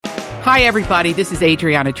Hi, everybody. This is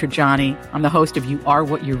Adriana Trajani. I'm the host of You Are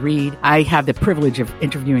What You Read. I have the privilege of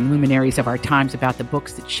interviewing luminaries of our times about the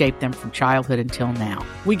books that shaped them from childhood until now.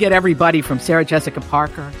 We get everybody from Sarah Jessica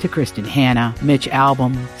Parker to Kristen Hanna, Mitch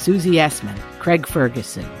Albom, Susie Essman, Craig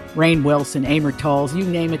Ferguson, Rainn Wilson, Amor Tolls, you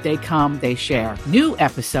name it, they come, they share. New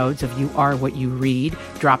episodes of You Are What You Read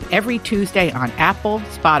drop every Tuesday on Apple,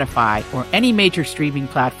 Spotify, or any major streaming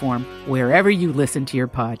platform wherever you listen to your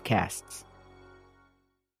podcasts.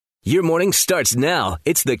 Your morning starts now.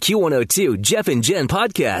 It's the Q102 Jeff and Jen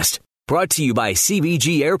podcast, brought to you by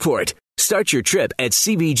CBG Airport. Start your trip at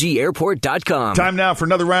CBGAirport.com. Time now for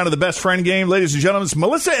another round of the Best Friend Game. Ladies and gentlemen, it's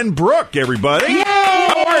Melissa and Brooke, everybody. Yay!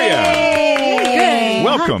 How are you? Good.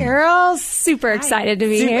 Welcome. Hi, girls. Super excited to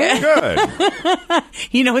be here. Good.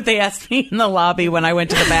 You know what they asked me in the lobby when I went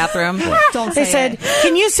to the bathroom? They said,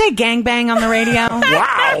 "Can you say gangbang on the radio?"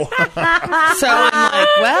 Wow. So I'm like,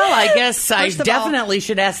 well, I guess I definitely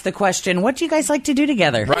should ask the question, what do you guys like to do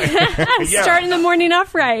together? Right. Yeah. Starting the morning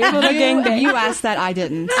off right. Little gangbang. You asked that, I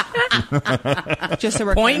didn't. Just so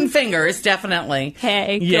we're Pointing fingers, definitely.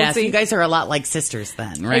 Hey, Yes, guilty. you guys are a lot like sisters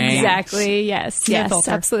then, right? Exactly. Yes. No Yes.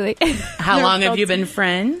 filter. Absolutely. How long have you been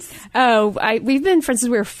friends? Oh, we've been friends since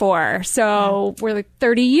we were 4, so we're like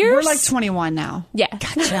 30 years. We're like 21 now. Yeah.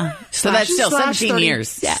 So that's still Slash 17 30 years.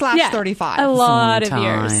 Slash 35. A lot of Some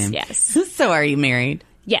years. time. Yes. So are you married?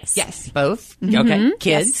 Yes. Yes. Both? Okay.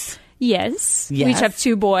 Kids? Yes. Yes. We each have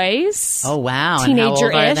 2 boys. Oh, wow. And how old are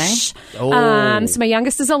they? Teenager-ish. Oh. So my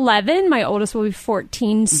youngest is 11. My oldest will be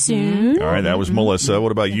 14 soon. All right, that was Melissa.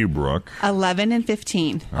 What about you, Brooke? 11 and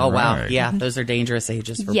 15. Oh, wow. right. Yeah, those are dangerous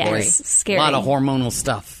ages for Yes, boys. scary. A lot of hormonal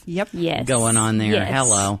stuff Yep. Yes. going on there. Yes.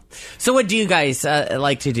 Hello. So what do you guys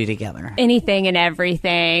like to do together? Anything and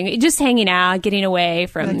everything. Just hanging out, getting away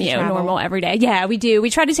from, Like to travel? normal everyday. Yeah, we do. We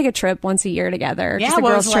try to take a trip once a year together. Yeah, Just a what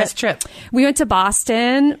girls' was the last trip? We went to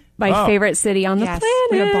Boston, my favorite city on the Yes,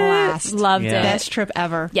 planet. we had a blast. Loved Yeah. it. Best trip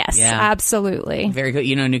ever. Yes, Yeah. absolutely. Very good.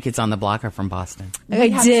 You know, New Kids on the Block are from Boston. I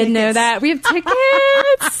have did know tickets. that. We have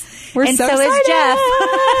tickets. We're And so so is excited.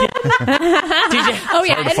 Oh,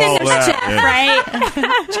 yeah. And then follow there's that, Jeff, yeah.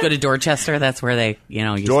 right? Did you go to Dorchester? That's where they, used to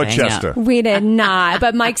hang Dorchester. out. We did not.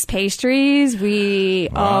 But Mike's Pastries,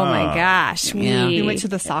 oh my gosh. Yeah. We We went to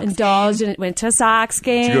the Sox indulged and went to a Sox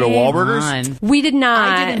game. Did you go to Wahlburgers? Come on. We did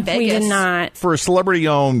not. I did in We did Vegas. not. For a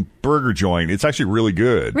celebrity-owned burger joint, it's actually really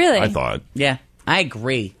good. Really? I thought. Yeah, I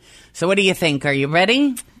agree. So what do you think? Are you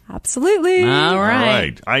ready? Absolutely. All All right.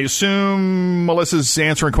 right. I assume Melissa's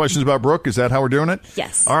answering questions about Brooke. Is that how we're doing it?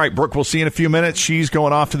 Yes. All right, Brooke, we'll see you in a few minutes. She's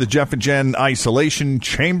going off to the Jeff and Jen isolation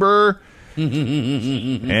chamber.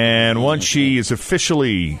 And once she is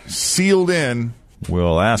officially sealed in,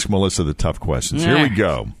 we'll ask Melissa the tough questions. Here we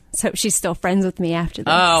go. Let's hope she's still friends with me after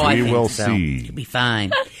this. Oh, I We think will so. see. She'll be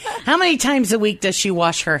fine. How many times a week does she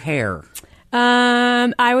wash her hair?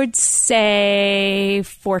 I would say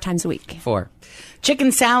 4 times a week. 4.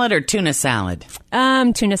 Chicken salad or tuna salad?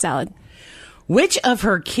 Tuna salad. Which of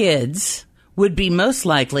her kids would be most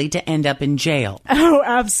likely to end up in jail? Oh,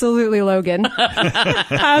 absolutely, Logan.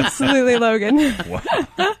 Absolutely, Logan.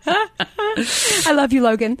 I love you,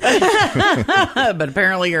 Logan. But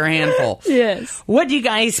apparently you're a handful. Yes. What do you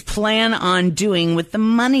guys plan on doing with the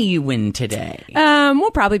money you win today?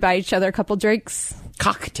 We'll probably buy each other a couple drinks.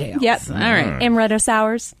 Cocktails. Yep. All right. Amaretto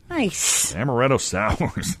sours. Nice. Amaretto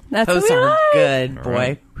sours. That's Those what we are like. good,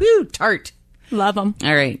 boy. Whew, tart. Love them.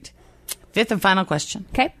 All right. 5th and final question.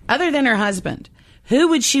 Okay. Other than her husband, who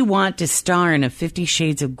would she want to star in a 50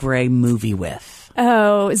 Shades of Grey movie with?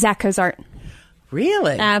 Oh, Zach Cozart.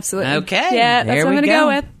 Really? Absolutely. Okay. Yeah, that's there what I'm we going to go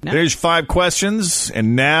with. No. There's 5 questions,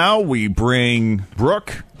 and now we bring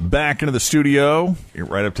Brooke back into the studio. Get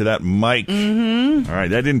right up to that mic. Mm-hmm. All right,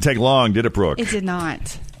 that didn't take long, did it, Brooke? It did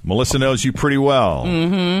not. Melissa knows you pretty well.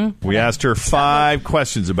 Mm-hmm. We asked her 5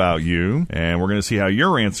 questions about you, and we're going to see how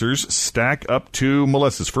your answers stack up to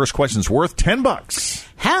Melissa's. First question's worth $10.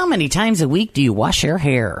 How many times a week do you wash your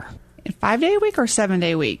hair? 5-day week or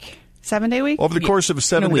 7-day week? 7-day week? Over the course of a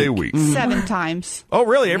 7-day week. 7 times. Oh,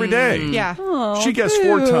 really? Every day? Yeah. She guessed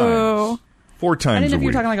 4 times. 4 I times didn't know a if you were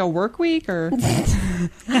week. talking like a work week or.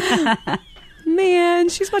 Man,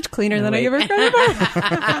 she's much cleaner than I give her credit for.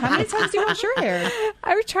 How many times do you wash your hair?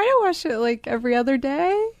 I would try to wash it like every other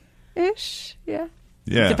day-ish. Yeah.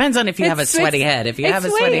 Yeah. Depends on if you have a sweaty head. If you have a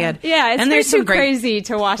sweaty head. Yeah, it's and there's too some great crazy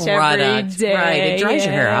to wash every product. day. Right, it dries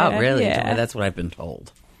your hair out, really. Yeah. That's what I've been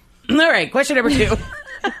told. All right, question number 2.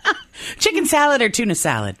 Chicken salad or tuna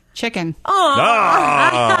salad? Chicken.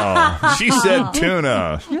 Oh, she said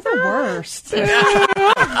tuna. You're the worst. All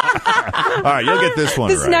right, you'll get this one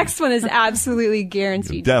This right. next one is absolutely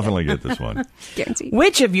guaranteed. Definitely get this one. Guaranteed.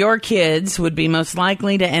 Which of your kids would be most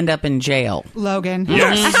likely to end up in jail? Logan.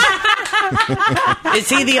 Yes. Is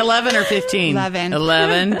he the 11 or 15? 11.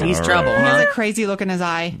 11? He's All trouble, right. He has huh? a crazy look in his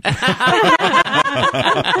eye.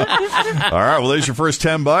 All right, well, there's your first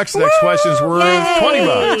 $10. Next question's worth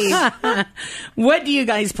 $20. What do you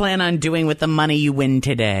guys plan on doing with the money you win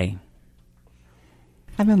today?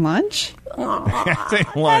 Having lunch?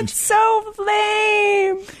 Take lunch. So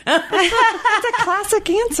lame. That's a classic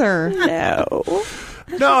answer. No,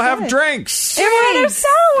 have drinks. Everyone is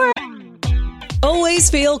sour. Always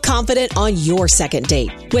feel confident on your second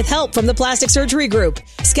date. With help from the Plastic Surgery Group.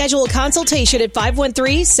 Schedule a consultation at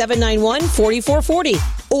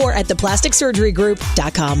 513-791-4440 or at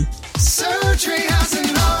theplasticsurgerygroup.com. Surgery has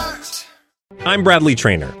an art. I'm Bradley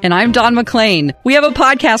Trainer. And I'm Don McClain. We have a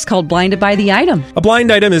podcast called Blinded by the Item. A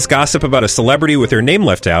blind item is gossip about a celebrity with their name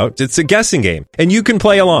left out. It's a guessing game, and you can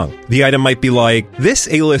play along. The item might be like, this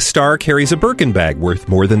A-list star carries a Birkin bag worth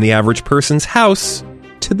more than the average person's house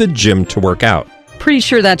to the gym to work out. Pretty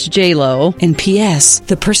sure that's J-Lo. And P.S.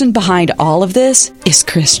 the person behind all of this is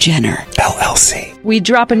Kris Jenner, LLC. We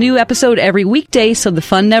drop a new episode every weekday so the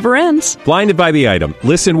fun never ends. Blinded by the Item.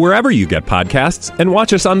 Listen wherever you get podcasts and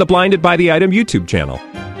watch us on the Blinded by the Item YouTube channel.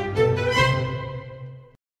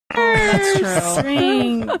 That's true.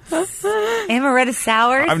 Amaretto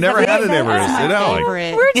sours. I've never had an amaretto.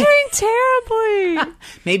 Favorite. We're doing terribly.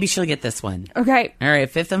 Maybe she'll get this one. Okay. All right,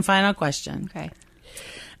 fifth and final question. Okay.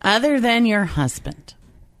 Other than your husband,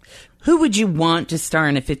 who would you want to star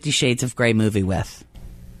in a 50 Shades of Grey movie with?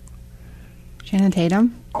 Channing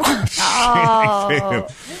Tatum. Zach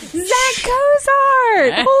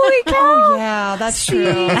Cozart. Holy cow. Oh, yeah, that's true.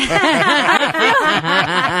 You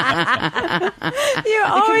It could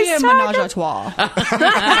always be a talk menage a trois.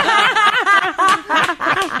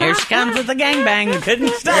 Here she comes with the gangbang.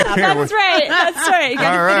 Couldn't stop. That's right. That's right. You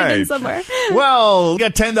got All to put it in right. somewhere. Well, you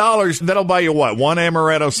got $10. That'll buy you what? One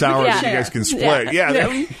amaretto sour Yeah. that you guys can split. Yeah.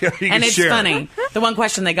 You can And it's share. funny. The one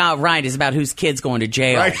question they got right is about whose kid's going to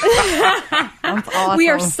jail. Right. That's awesome. We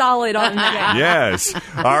are solid on that. Yes.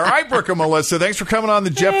 All right, Brooke and Melissa. Thanks for coming on the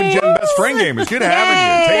Jeff and Jen Best Friend Game. It's good having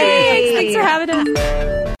you. Take it easy. Thanks for having us.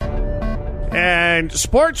 And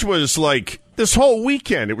sports was like this whole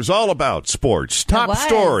weekend. It was all about sports. Top was.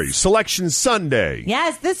 stories. Selection Sunday.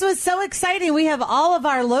 Yes, this was so exciting. We have all of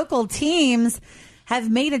our local teams have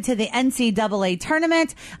made it to the NCAA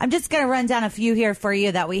tournament. I'm just going to run down a few here for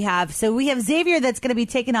you that we have. So we have Xavier that's going to be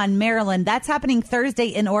taking on Maryland. That's happening Thursday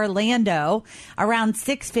in Orlando around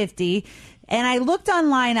 6:50. And I looked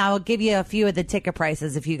online. I will give you a few of the ticket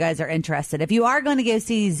prices if you guys are interested. If you are going to go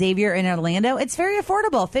see Xavier in Orlando, it's very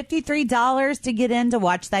affordable. $53 to get in to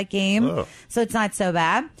watch that game. Oh. So it's not so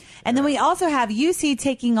bad. And then we also have UC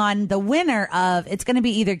taking on the winner of, it's going to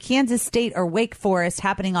be either Kansas State or Wake Forest,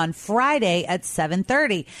 happening on Friday at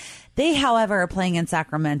 7:30. They, however, are playing in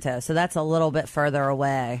Sacramento. So that's a little bit further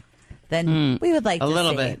away than we would like A to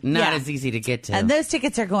little see. bit. Not Yeah. as easy to get to. And those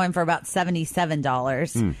tickets are going for about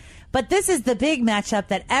 $77. But this is the big matchup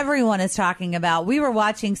that everyone is talking about. We were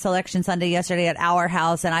watching Selection Sunday yesterday at our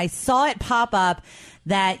house, and I saw it pop up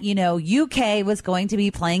that, you know, UK was going to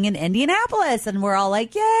be playing in Indianapolis, and we're all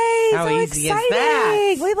like, yay, How so easy is exciting.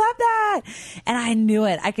 that? We love that. And I knew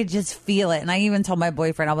it. I could just feel it. And I even told my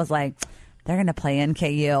boyfriend, I was like, they're going to play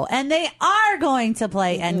NKU. And they are going to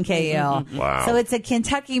play NKU. Wow. So it's a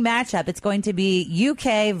Kentucky matchup. It's going to be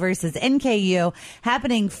UK versus NKU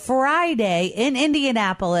happening Friday in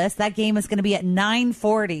Indianapolis. That game is going to be at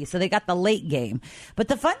 9:40. So they got the late game. But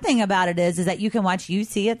the fun thing about it is that you can watch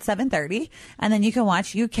UC at 7:30 and then you can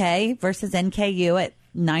watch UK versus NKU at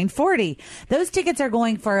 9:40. Those tickets are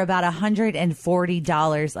going for about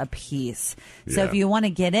 $140 a piece. So Yeah. if you want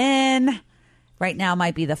to get in, right now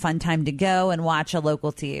might be the fun time to go and watch a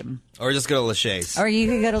local team. Or just go to Lachey's. Or you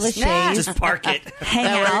could go to Lachey's. Just park it. Hang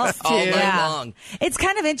That out works all night long. It's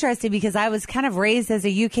kind of interesting because I was kind of raised as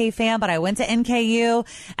a UK fan, but I went to NKU,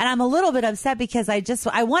 and I'm a little bit upset because I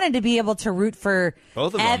wanted to be able to root for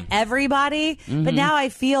Both of them. everybody, but now I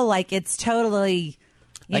feel like it's totally,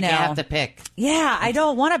 you like know, you have to pick. yeah, I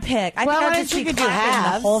don't want to pick. I Well, think why I'll just don't you be could do clapping the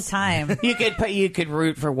halves? whole time. You could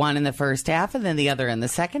root for one in the first half and then the other in the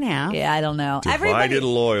second half. Yeah, I don't know. Divided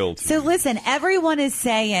loyalty. So listen, everyone is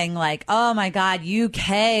saying like, oh my God,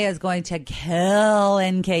 UK is going to kill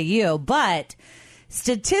NKU. But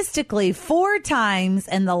statistically, 4 times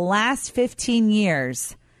in the last 15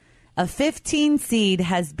 years, a 15 seed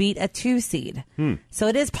has beat a 2 seed. So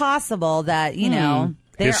it is possible that, you know,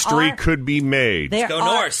 History could be made.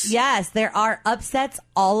 There are upsets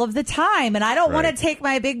all of the time. And I don't want to take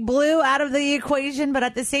my Big Blue out of the equation, but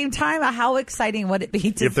at the same time, how exciting would it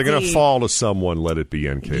be to see? If they're going to fall to someone, let it be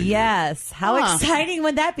NKU. Yes. How exciting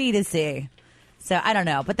would that be to see? So I don't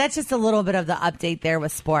know, but that's just a little bit of the update there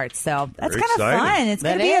with sports. So that's kind of fun. It's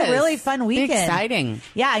going to be a really fun weekend. Exciting.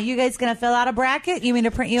 Yeah, you guys going to fill out a bracket? You mean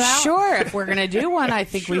to print you out? Sure. If we're going to do one, I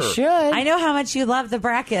think we should. I know how much you love the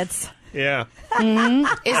brackets. Yeah. Mm-hmm.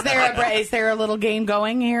 Is there a little game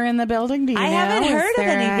going here in the building? Do you know? Haven't heard of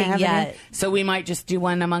anything yet. So we might just do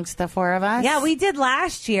one amongst the four of us? Yeah, we did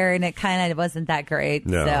last year, and it kind of wasn't that great.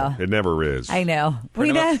 No, it never is. I know.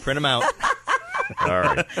 Print them out. All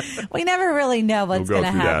right. We never really know what's going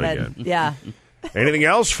to happen. Yeah. Anything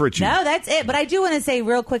else, Fritchie? No, that's it. But I do want to say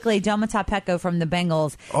real quickly, Domata Peko from the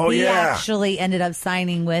Bengals. He actually ended up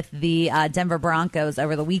signing with the Denver Broncos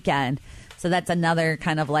over the weekend. So that's another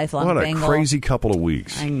kind of lifelong Bengal. What a crazy couple of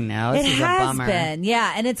weeks. I know. It has been.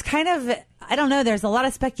 Yeah. And it's kind of, I don't know. There's a lot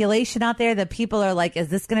of speculation out there that people are like, is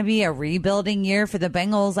this going to be a rebuilding year for the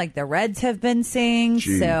Bengals like the Reds have been saying?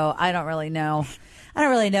 Gee. So I don't really know.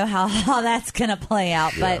 How that's going to play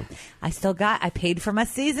out, but I paid for my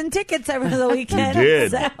season tickets over the weekend. You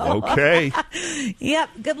did. So. Okay. Yep.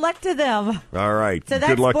 Good luck to them. All right. So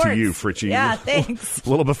good luck sports. to you, Fritchie. Yeah, thanks. A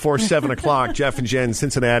little before 7 o'clock, Jeff and Jen,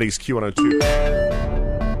 Cincinnati's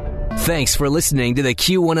Q102. Thanks for listening to the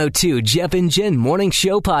Q102 Jeff and Jen Morning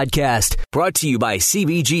Show podcast, brought to you by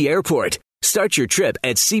CBG Airport. Start your trip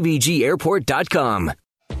at CBGAirport.com.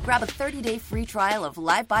 Grab a 30-day free trial of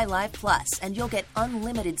Live by Live Plus, and you'll get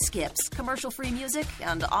unlimited skips, commercial-free music,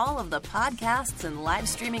 and all of the podcasts and live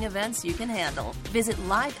streaming events you can handle. Visit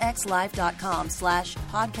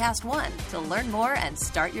livexlive.com/podcast1 to learn more and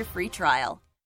start your free trial.